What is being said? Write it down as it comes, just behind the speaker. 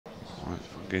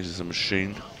Geezer's a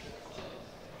machine.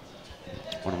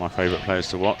 One of my favourite players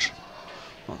to watch.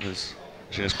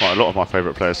 There's quite a lot of my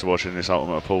favourite players to watch in this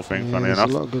Ultimate Pool thing, funny enough.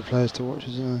 There's a lot of good players to watch,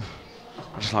 isn't there?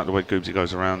 I just like the way Goobsy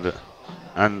goes around it.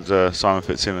 And Simon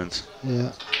Fitzsimmons.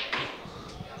 Yeah.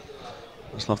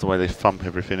 I just love the way they thump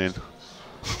everything in.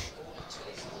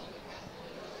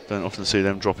 Don't often see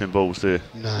them dropping balls, do you?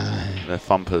 No. They're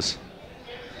thumpers.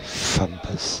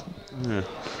 Thumpers. Yeah.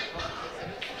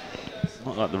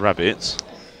 Not like the rabbits.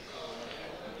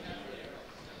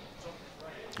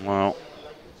 Well,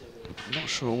 I'm not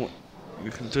sure what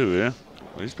you can do here.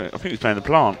 I think he's playing the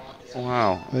plant.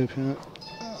 Wow. Open it.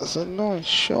 That's a nice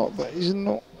shot, but he's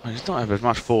not. He's not having as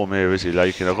much form here, is he,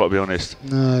 Lakin? I've got to be honest.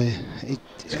 No. He's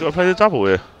got to play the double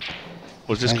here.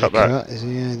 Or just cut back?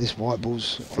 Yeah, this white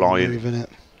ball's flying. Moving it.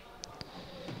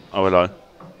 Oh, hello.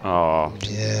 Oh.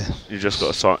 Yeah. You just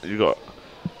got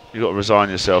to resign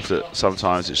yourself that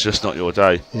sometimes it's just not your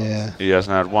day. Yeah. He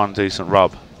hasn't had one decent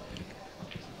rub.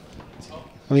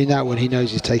 I mean, that one he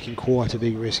knows he's taking quite a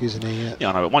big risk, isn't he? Yeah,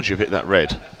 I know, but once you've hit that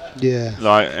red. Yeah.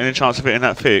 Like, any chance of hitting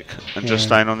that thick and just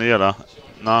staying on the yellow?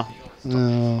 No.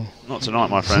 No. Not tonight,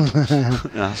 my friend.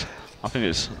 Yeah, I think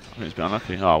it's a bit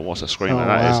unlucky. Oh, what's a screamer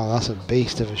that is. Wow, that's a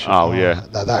beast of a shot. Oh, yeah.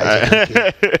 That is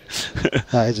unlucky.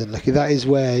 That is unlucky. That is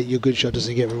where your good shot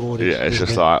doesn't get rewarded. Yeah, it's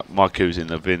just like, my cue's in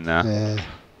the bin now. Yeah.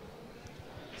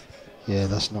 Yeah,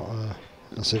 that's not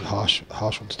that's a harsh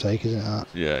one to take, isn't it?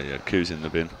 Yeah, cue's in the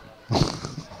bin.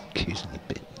 Cue's in the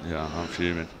bin. Yeah, I'm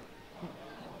fuming.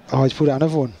 Oh, he's pulled out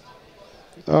another one.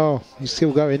 Oh, he's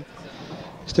still going.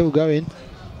 Still going.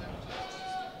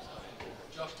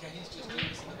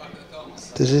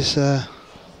 Does this,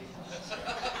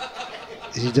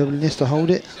 is he doubling this to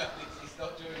hold it?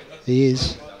 He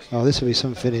is. Oh, this will be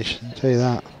some finish, I'll tell you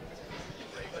that.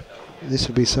 This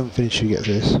will be some finish who gets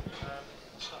this.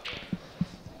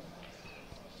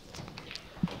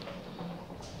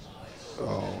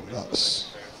 Oh,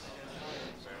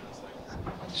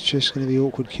 it's just going to be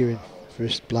awkward queuing for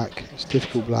this black. It's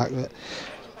difficult black, but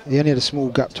he only had a small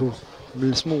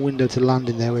window to land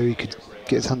in there where he could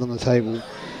get his hand on the table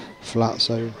flat.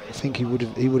 So I think he would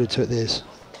have took this.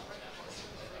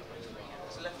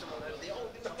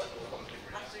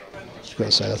 I've got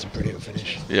to say that's a brilliant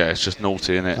finish. Yeah, it's just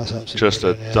naughty, isn't it? That's absolutely just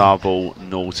a brilliant, double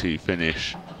naughty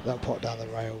finish. That pot down the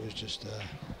rail was just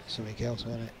something else,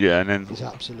 wasn't it? Yeah, and then he's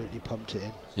absolutely pumped it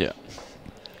in. Yeah,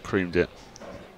 creamed it.